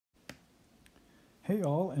Hey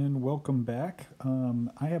all, and welcome back.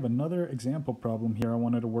 I have another example problem here I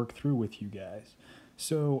wanted to work through with you guys.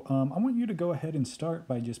 I want you to go ahead and start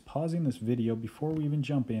by just pausing this video before we even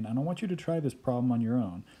jump in, and I want you to try this problem on your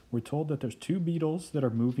own. We're told that there's two beetles that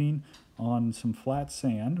are moving on some flat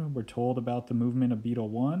sand. We're told about the movement of beetle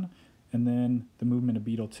 1 and then the movement of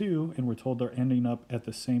beetle 2, and we're told they're ending up at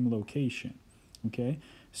the same location. Okay,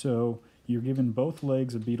 so you're given both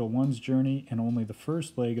legs of beetle 1's journey and only the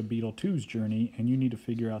first leg of beetle 2's journey, and you need to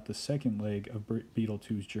figure out the second leg of beetle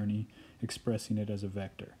 2's journey, expressing it as a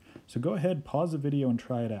vector. So go ahead, pause the video, and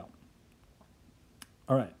try it out.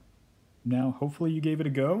 All right, now hopefully you gave it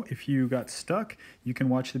a go. If you got stuck, you can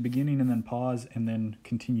watch the beginning and then pause and then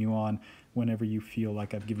continue on whenever you feel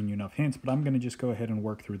like I've given you enough hints, but I'm going to just go ahead and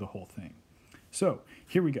work through the whole thing. So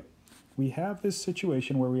here we go. We have this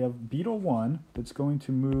situation where we have beetle 1 that's going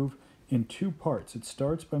to move in two parts. It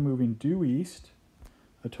starts by moving due east,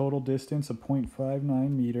 a total distance of 0.59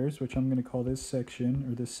 meters, which I'm going to call this section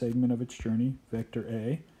or this segment of its journey vector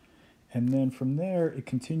A. And then from there, it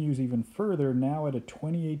continues even further, now at a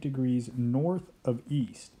 28 degrees north of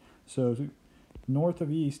east. So north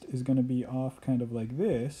of east is going to be off kind of like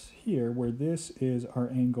this here, where this is our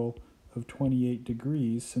angle of 28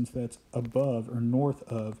 degrees, since that's above or north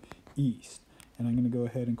of east. And I'm going to go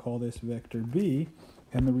ahead and call this vector B.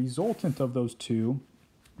 And the resultant of those two,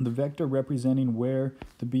 the vector representing where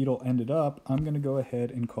the beetle ended up, I'm going to go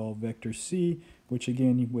ahead and call vector C, which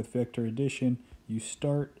again, with vector addition, you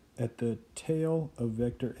start at the tail of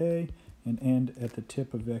vector A and end at the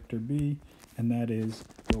tip of vector B, and that is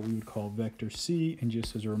what we would call vector C. And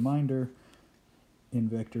just as a reminder, in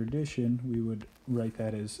vector addition, we would write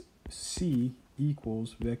that as C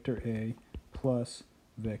equals vector A plus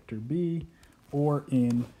vector B, or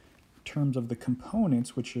in terms of the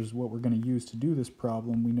components, which is what we're going to use to do this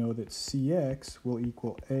problem, we know that Cx will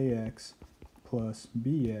equal Ax plus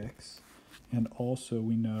Bx, and also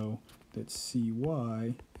we know that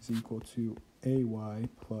Cy is equal to Ay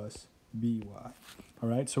plus By. All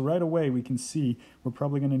right, so right away we can see we're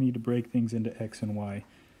probably going to need to break things into x and y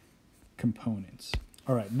components.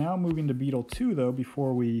 All right, now moving to beetle 2 though,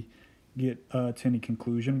 before we get to any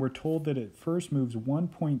conclusion, we're told that it first moves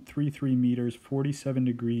 1.33 meters 47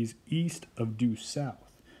 degrees east of due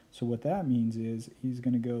south. So what that means is he's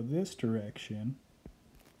going to go this direction,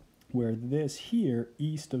 where this here,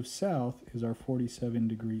 east of south, is our 47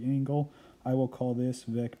 degree angle. I will call this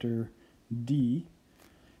vector D.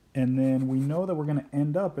 And then we know that we're going to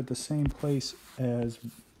end up at the same place as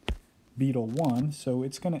beetle 1, so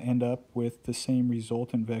it's going to end up with the same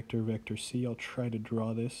resultant vector, vector C. I'll try to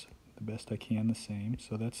draw this the best I can the same,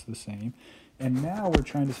 so that's the same. And now we're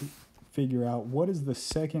trying to figure out what is the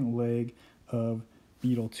second leg of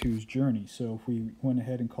beetle 2's journey. So if we went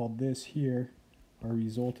ahead and called this here our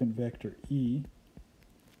resultant vector E,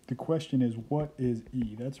 the question is, what is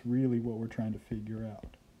E? That's really what we're trying to figure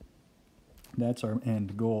out. That's our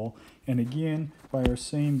end goal. And again, by our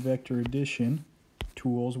same vector addition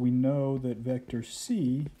tools, we know that vector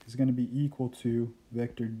C is going to be equal to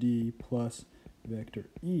vector D plus vector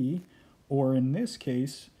E, or in this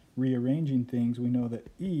case, rearranging things, we know that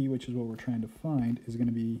E, which is what we're trying to find, is going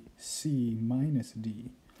to be C minus D.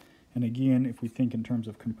 And again, if we think in terms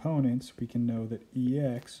of components, we can know that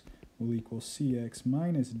EX will equal CX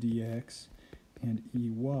minus DX, and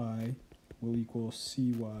EY will equal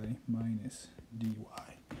CY minus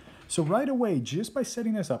DY. So right away, just by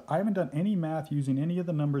setting this up, I haven't done any math using any of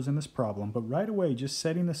the numbers in this problem, but right away, just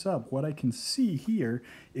setting this up, what I can see here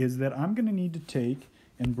is that I'm going to need to take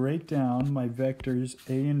and break down my vectors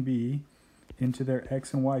A and B into their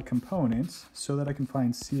x and y components so that I can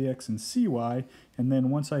find Cx and Cy, and then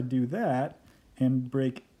once I do that and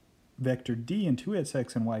break vector D into its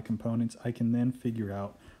x and y components, I can then figure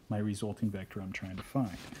out my resulting vector I'm trying to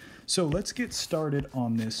find. So let's get started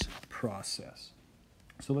on this process.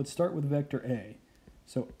 So let's start with vector A.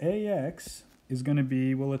 So Ax is going to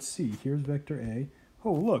be, well, let's see, here's vector A.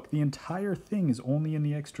 Oh, look, the entire thing is only in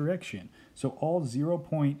the x direction. So all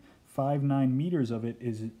 0.59 meters of it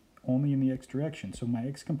is only in the x direction. So my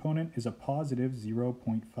x component is a positive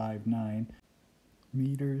 0.59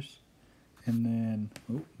 meters. And then,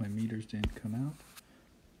 oh, my meters didn't come out.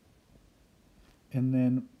 And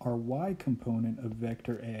then our y component of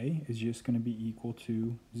vector A is just going to be equal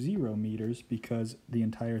to 0 meters because the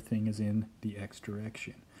entire thing is in the x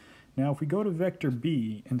direction. Now if we go to vector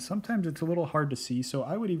B, and sometimes it's a little hard to see, so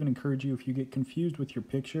I would even encourage you, if you get confused with your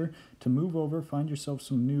picture, to move over, find yourself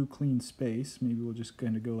some new clean space. Maybe we'll just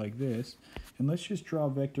kind of go like this. And let's just draw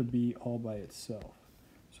vector B all by itself.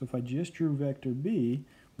 So if I just drew vector B,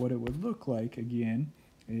 what it would look like, again,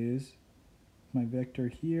 is my vector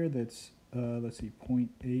here that's let's see,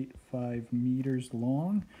 0.85 meters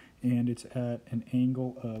long, and it's at an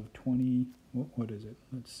angle of 20, what is it?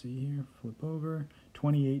 Let's see here, flip over,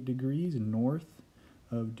 28 degrees north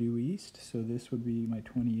of due east. So this would be my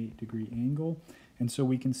 28-degree angle. And so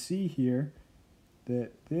we can see here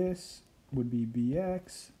that this would be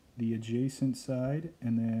BX, the adjacent side,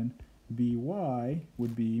 and then BY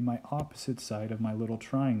would be my opposite side of my little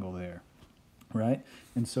triangle there, right?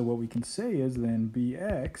 And so what we can say is then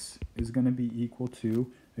BX is going to be equal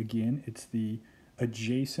to, again, it's the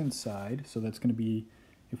adjacent side, so that's going to be,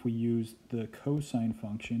 if we use the cosine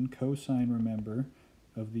function, cosine, remember,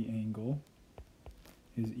 of the angle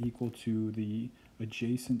is equal to the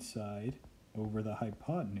adjacent side over the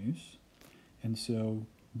hypotenuse. And so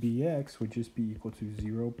BX would just be equal to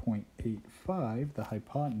 0.85, the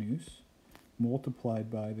hypotenuse,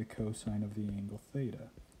 multiplied by the cosine of the angle theta,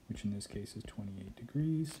 which in this case is 28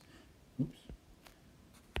 degrees. Oops.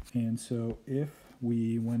 And so if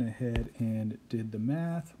we went ahead and did the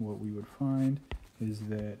math, what we would find is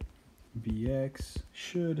that BX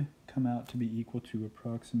should come out to be equal to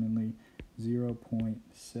approximately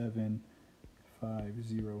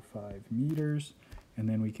 0.7505 meters. And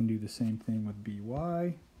then we can do the same thing with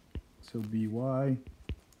BY. So BY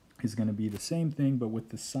is going to be the same thing, but with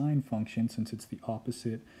the sine function, since it's the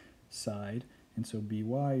opposite side. And so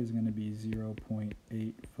BY is going to be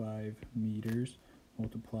 0.85 meters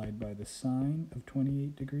multiplied by the sine of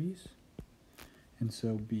 28 degrees. And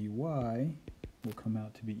so BY will come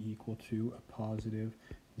out to be equal to a positive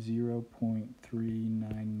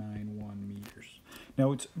 0.3991 meters.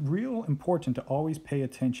 Now it's real important to always pay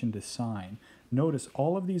attention to sign. Notice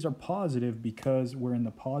all of these are positive because we're in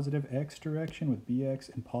the positive x direction with bx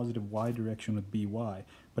and positive y direction with by.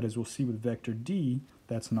 But as we'll see with vector d,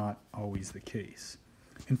 that's not always the case.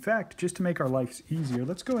 In fact, just to make our lives easier,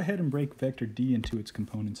 let's go ahead and break vector d into its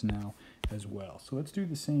components now as well. So let's do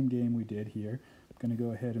the same game we did here. I'm going to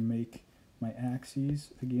go ahead and make my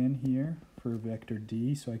axes again here for vector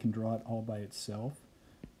d so I can draw it all by itself.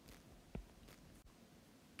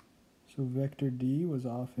 So vector d was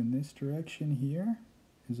off in this direction here,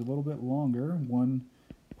 is a little bit longer,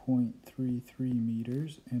 1.33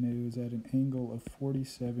 meters, and it was at an angle of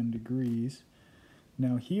 47 degrees.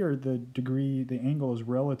 Now here the angle is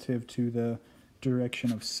relative to the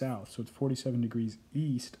direction of south, so it's 47 degrees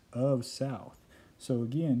east of south. So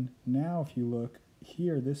again, now if you look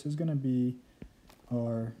here, this is going to be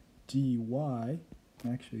our dy.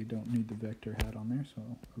 Actually, don't need the vector hat on there, so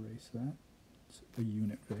I'll erase that. It's a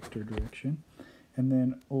unit vector direction. And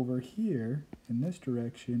then over here, in this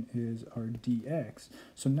direction, is our dx.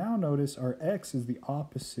 So now notice our x is the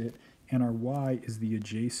opposite, and our y is the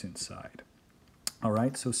adjacent side. All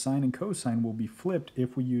right, so sine and cosine will be flipped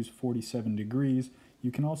if we use 47 degrees.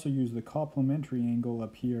 You can also use the complementary angle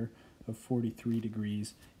up here of 43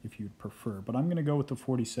 degrees if you'd prefer. But I'm going to go with the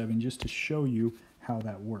 47 just to show you how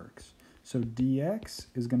that works. So dx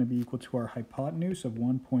is going to be equal to our hypotenuse of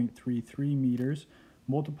 1.33 meters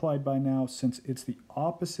multiplied by, now, since it's the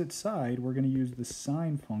opposite side, we're going to use the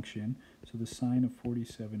sine function, so the sine of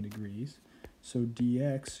 47 degrees. So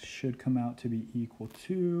dx should come out to be equal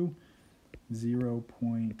to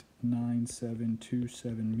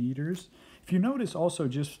 0.9727 meters. If you notice also,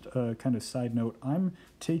 just a kind of side note, I'm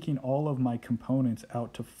taking all of my components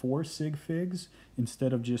out to 4 sig figs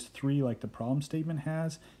instead of just 3 like the problem statement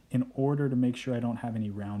has, in order to make sure I don't have any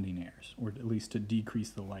rounding errors, or at least to decrease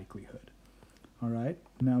the likelihood. All right,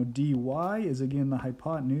 now dy is again the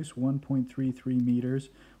hypotenuse, 1.33 meters,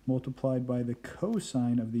 multiplied by the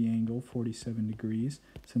cosine of the angle, 47 degrees,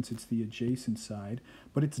 since it's the adjacent side,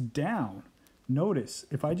 but it's down. Notice,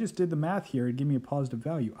 if I just did the math here, it'd give me a positive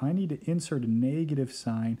value. I need to insert a negative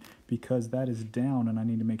sign because that is down, and I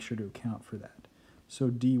need to make sure to account for that. So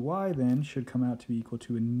dy then should come out to be equal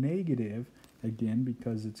to a negative, again,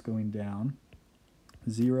 because it's going down,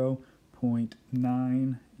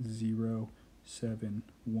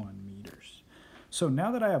 0.9071 meters. So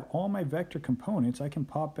now that I have all my vector components, I can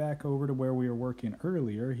pop back over to where we were working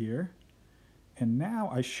earlier here, and now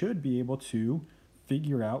I should be able to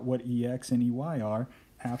figure out what EX and EY are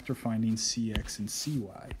after finding CX and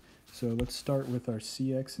CY. So let's start with our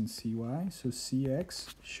CX and CY. So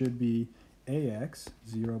CX should be AX,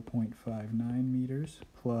 0.59 meters,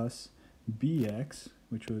 plus BX,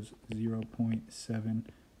 which was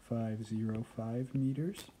 0.7505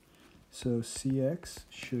 meters. So CX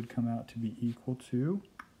should come out to be equal to,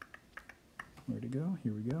 where to go?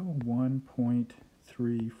 Here we go,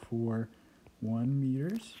 1.341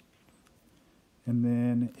 meters. And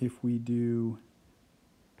then if we do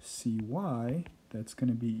CY, that's going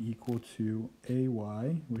to be equal to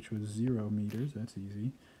AY, which was 0 meters, that's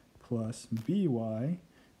easy, plus by,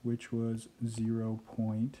 which was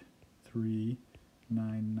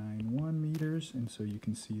 0.3991 meters, and so you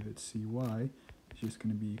can see that cy is just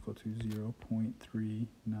going to be equal to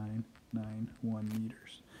 0.3991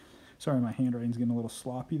 meters. Sorry, my handwriting's getting a little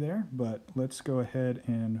sloppy there, but let's go ahead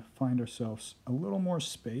and find ourselves a little more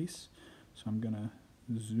space. So I'm going to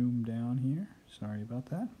zoom down here. Sorry about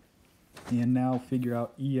that. And now figure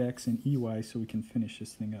out EX and EY so we can finish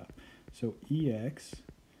this thing up. So EX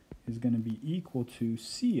is going to be equal to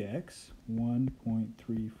CX,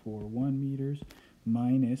 1.341 meters,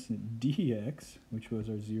 minus DX, which was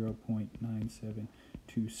our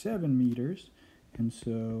 0.9727 meters. And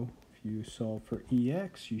so if you solve for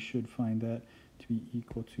EX, you should find that to be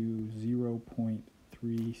equal to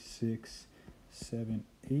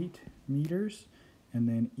 0.3678 meters. And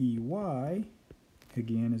then EY,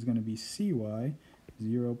 again, is going to be CY,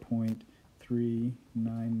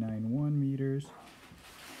 0.3991 meters,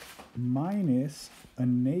 minus a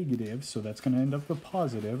negative, so that's going to end up a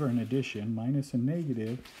positive or an addition, minus a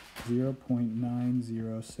negative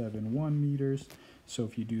 0.9071 meters. So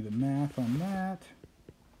if you do the math on that,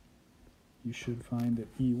 you should find that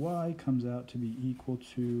EY comes out to be equal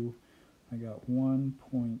to, I got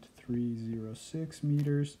 1.306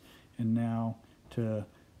 meters. And now to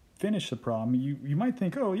finish the problem, you might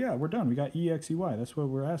think, oh yeah, we're done. We got EX, EY. That's what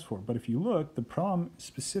we're asked for. But if you look, the problem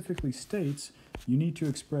specifically states you need to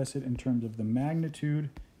express it in terms of the magnitude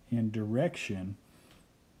and direction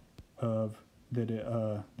of that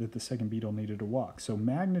the second beetle needed to walk. So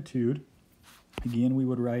magnitude, again, we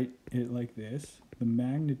would write it like this. The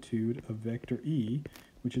magnitude of vector E,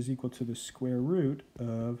 which is equal to the square root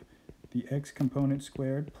of the x component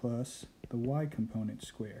squared plus the y component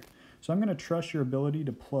squared. So I'm going to trust your ability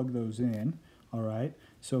to plug those in, all right?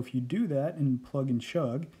 So if you do that and plug and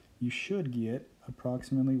chug, you should get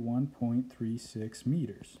approximately 1.36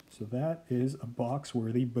 meters. So that is a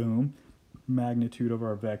box-worthy, boom, magnitude of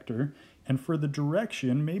our vector. And for the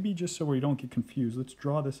direction, maybe just so we don't get confused, let's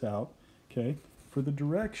draw this out, okay? For the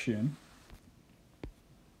direction,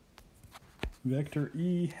 vector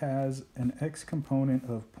E has an x component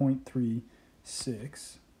of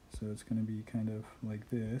 0.36, so it's going to be kind of like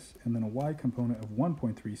this, and then a y component of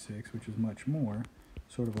 1.36, which is much more,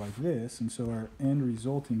 sort of like this, and so our end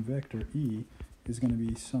resulting vector E is going to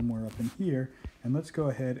be somewhere up in here. And let's go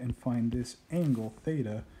ahead and find this angle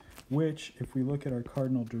theta, which, if we look at our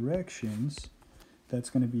cardinal directions, that's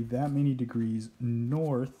going to be that many degrees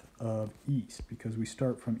north of east, because we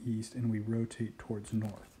start from east and we rotate towards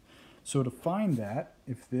north. So to find that,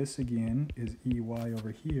 if this again is EY over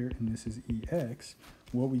here and this is EX,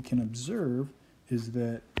 what we can observe is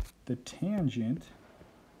that the tangent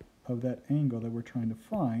of that angle that we're trying to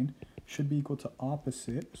find should be equal to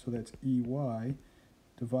opposite, so that's EY,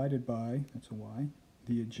 divided by, that's a Y,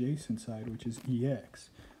 the adjacent side, which is EX.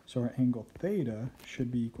 So our angle theta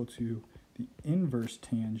should be equal to the inverse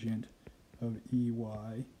tangent of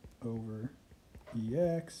EY over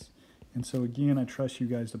EX. And so again, I trust you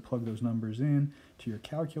guys to plug those numbers in to your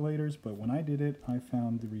calculators, but when I did it, I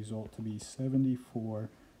found the result to be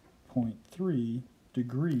 74.3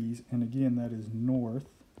 degrees, and again, that is north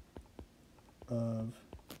of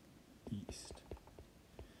east.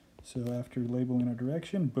 So after labeling our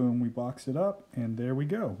direction, boom, we box it up, and there we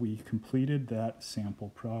go. We completed that sample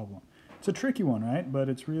problem. It's a tricky one, right? But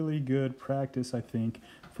it's really good practice, I think,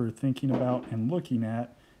 for thinking about and looking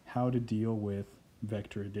at how to deal with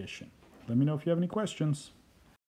vector addition. Let me know if you have any questions.